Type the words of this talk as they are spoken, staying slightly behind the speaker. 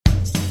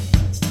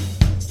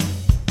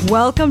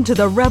Welcome to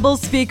the Rebel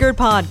Speaker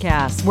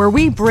Podcast, where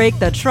we break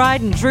the tried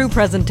and true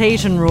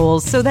presentation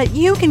rules so that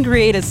you can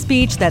create a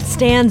speech that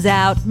stands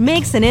out,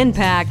 makes an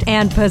impact,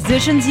 and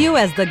positions you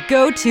as the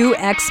go-to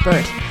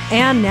expert.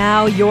 And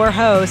now, your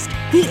host,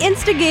 the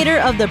instigator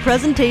of the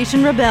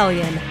Presentation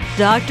Rebellion,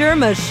 Dr.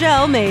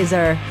 Michelle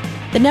Mazur.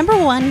 The number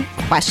one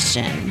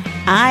question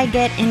I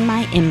get in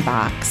my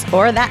inbox,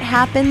 or that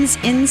happens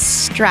in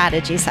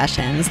strategy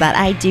sessions that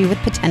I do with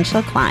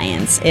potential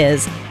clients,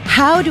 is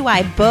how do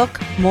I book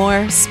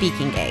more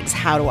speaking gigs?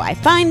 How do I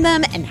find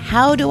them, and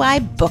how do I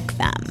book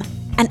them?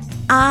 And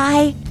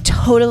I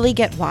totally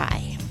get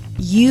why.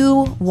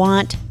 You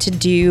want to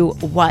do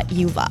what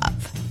you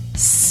love,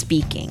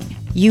 speaking.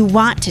 You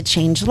want to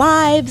change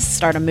lives,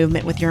 start a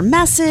movement with your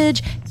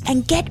message,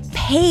 and get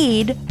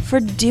paid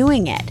for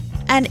doing it.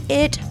 And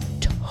it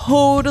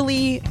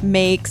totally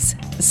makes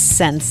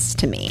sense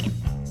to me.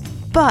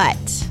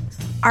 But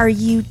are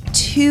you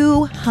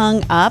too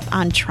hung up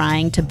on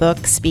trying to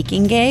book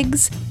speaking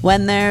gigs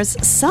when there's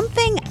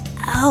something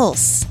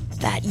else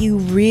that you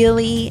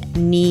really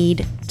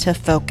need to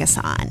focus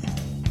on?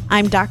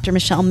 I'm Dr.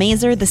 Michelle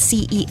Mazur, the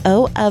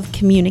CEO of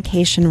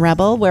Communication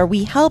Rebel, where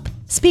we help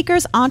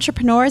speakers,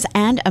 entrepreneurs,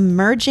 and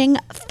emerging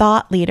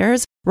thought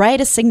leaders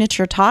write a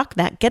signature talk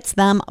that gets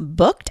them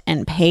booked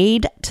and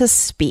paid to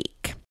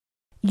speak.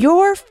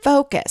 Your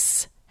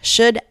focus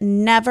should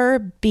never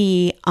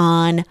be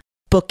on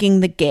booking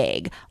the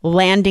gig,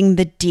 landing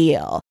the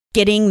deal,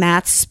 getting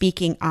that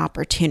speaking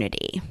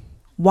opportunity.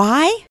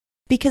 Why?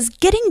 Because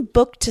getting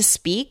booked to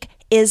speak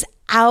is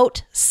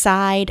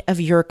outside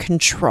of your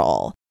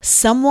control.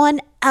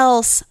 Someone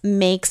else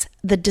makes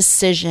the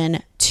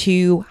decision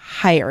to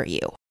hire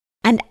you.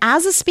 And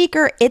as a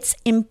speaker, it's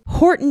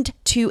important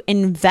to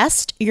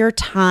invest your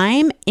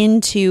time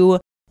into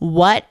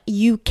what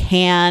you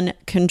can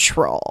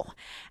control.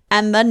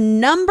 And the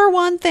number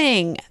one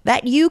thing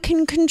that you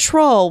can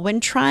control when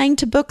trying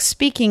to book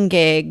speaking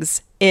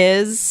gigs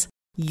is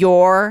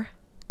your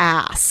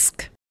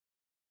ask.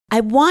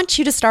 I want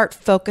you to start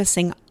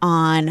focusing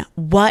on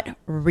what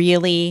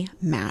really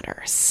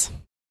matters.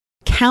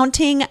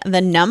 Counting the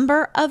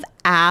number of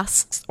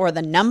asks or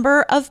the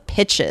number of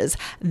pitches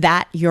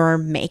that you're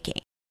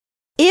making.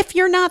 If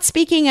you're not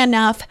speaking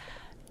enough,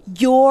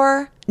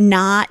 you're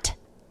not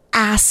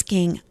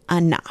asking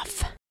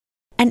enough.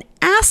 And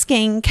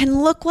asking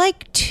can look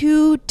like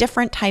two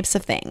different types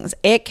of things.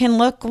 It can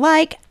look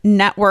like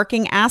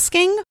networking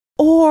asking,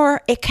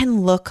 or it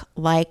can look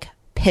like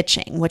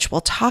pitching, which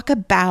we'll talk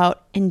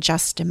about in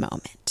just a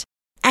moment.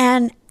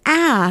 An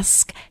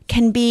ask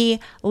can be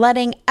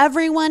letting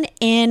everyone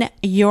in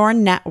your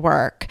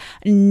network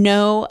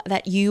know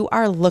that you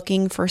are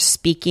looking for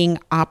speaking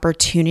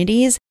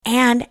opportunities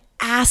and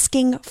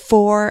asking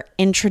for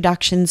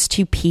introductions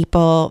to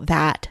people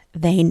that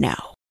they know.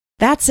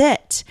 That's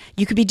it.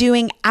 You could be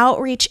doing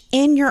outreach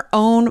in your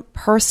own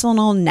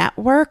personal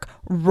network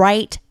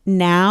right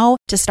now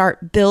to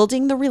start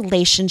building the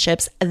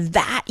relationships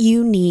that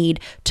you need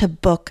to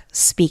book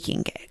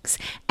speaking gigs.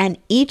 And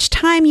each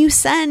time you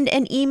send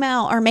an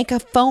email or make a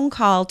phone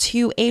call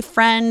to a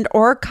friend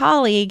or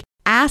colleague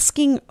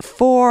asking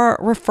for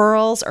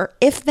referrals or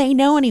if they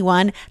know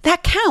anyone,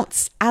 that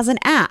counts as an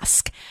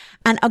ask.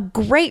 And a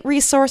great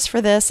resource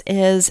for this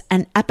is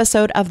an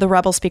episode of the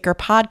Rebel Speaker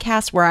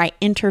Podcast where I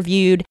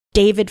interviewed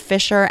David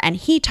Fisher, and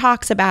he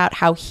talks about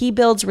how he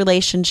builds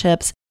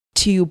relationships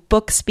to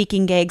book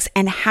speaking gigs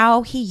and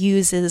how he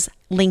uses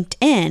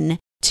LinkedIn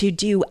to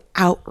do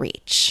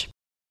outreach.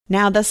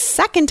 Now, the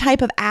second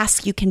type of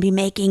ask you can be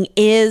making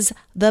is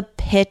the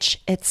pitch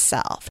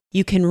itself.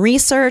 You can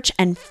research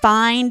and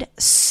find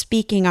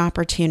speaking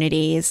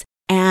opportunities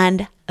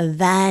and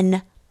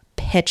then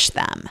pitch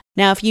them.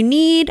 Now, if you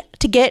need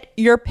to get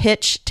your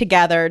pitch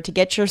together, to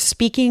get your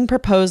speaking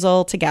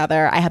proposal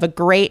together, I have a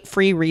great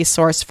free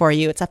resource for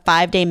you. It's a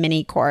 5-day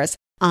mini course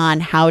on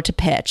how to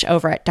pitch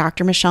over at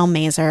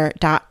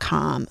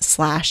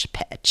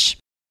drmichellemazur.com/pitch.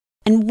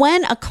 And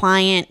when a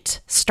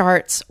client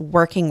starts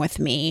working with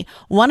me,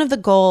 one of the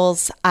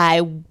goals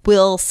I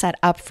will set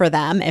up for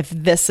them, if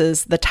this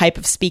is the type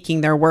of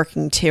speaking they're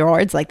working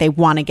towards, like they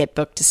want to get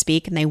booked to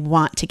speak and they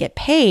want to get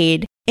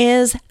paid,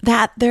 is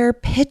that they're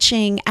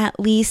pitching at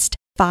least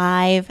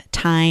 5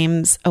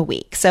 times a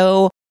week.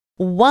 So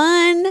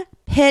 1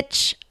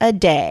 pitch a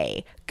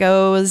day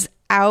goes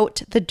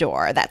out the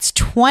door. That's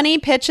 20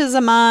 pitches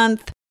a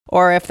month.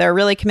 Or if they're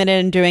really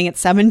committed and doing it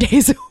 7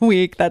 days a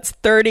week, that's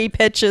 30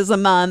 pitches a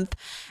month.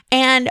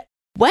 And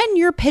when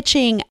you're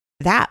pitching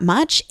that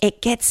much,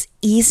 it gets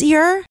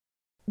easier.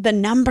 The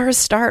numbers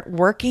start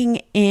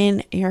working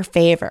in your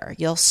favor.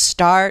 You'll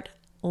start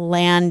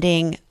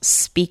landing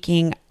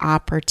speaking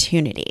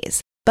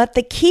opportunities. But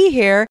the key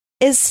here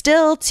is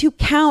still to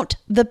count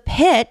the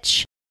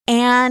pitch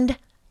and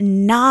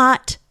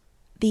not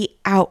the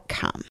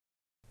outcome.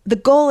 The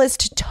goal is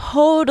to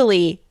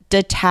totally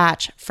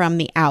detach from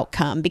the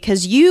outcome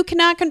because you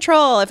cannot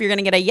control if you're going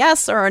to get a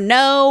yes or a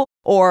no,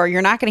 or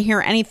you're not going to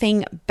hear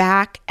anything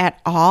back at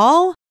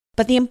all.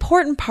 But the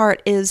important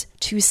part is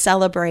to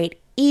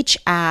celebrate each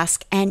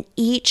ask and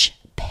each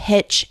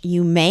pitch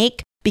you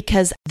make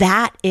because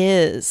that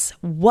is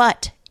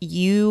what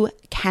you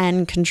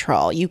can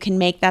control. You can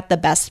make that the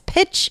best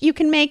pitch you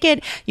can make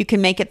it. You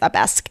can make it the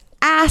best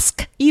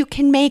ask you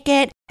can make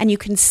it. And you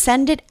can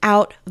send it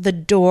out the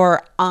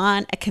door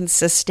on a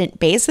consistent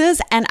basis.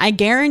 And I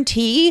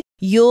guarantee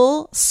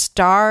you'll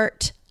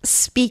start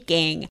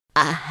speaking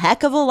a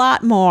heck of a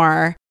lot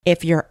more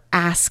if you're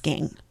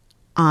asking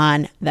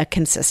on the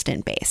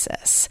consistent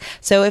basis.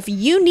 So if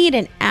you need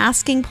an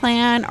asking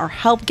plan or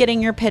help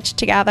getting your pitch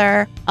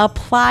together,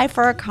 apply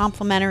for a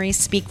complimentary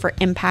Speak for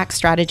Impact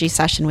strategy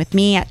session with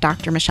me at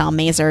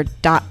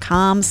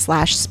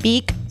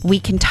drmichellemazur.com/speak.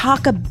 We can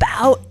talk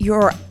about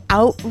your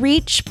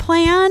outreach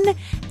plan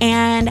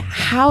and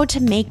how to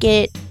make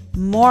it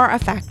more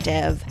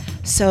effective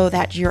so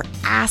that you're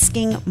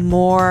asking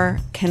more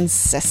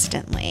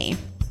consistently.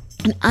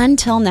 And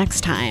until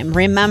next time,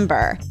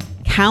 remember,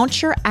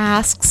 count your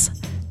asks,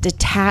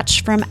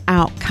 detach from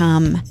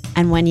outcome,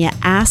 and when you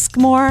ask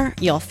more,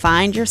 you'll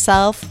find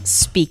yourself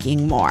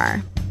speaking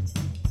more.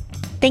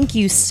 Thank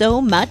you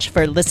so much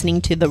for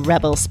listening to the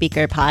Rebel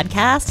Speaker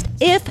Podcast.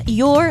 If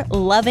you're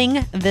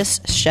loving this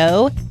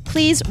show,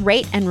 please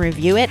rate and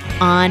review it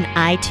on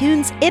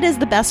iTunes. It is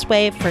the best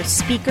way for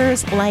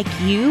speakers like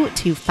you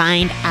to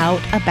find out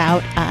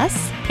about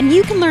us. And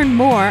you can learn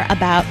more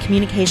about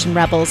Communication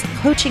Rebels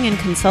coaching and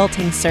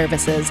consulting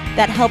services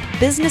that help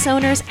business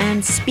owners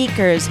and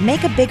speakers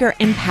make a bigger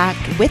impact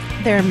with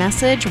their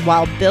message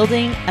while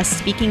building a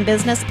speaking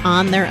business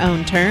on their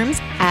own terms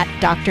at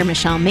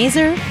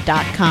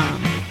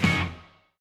drmichellemazur.com.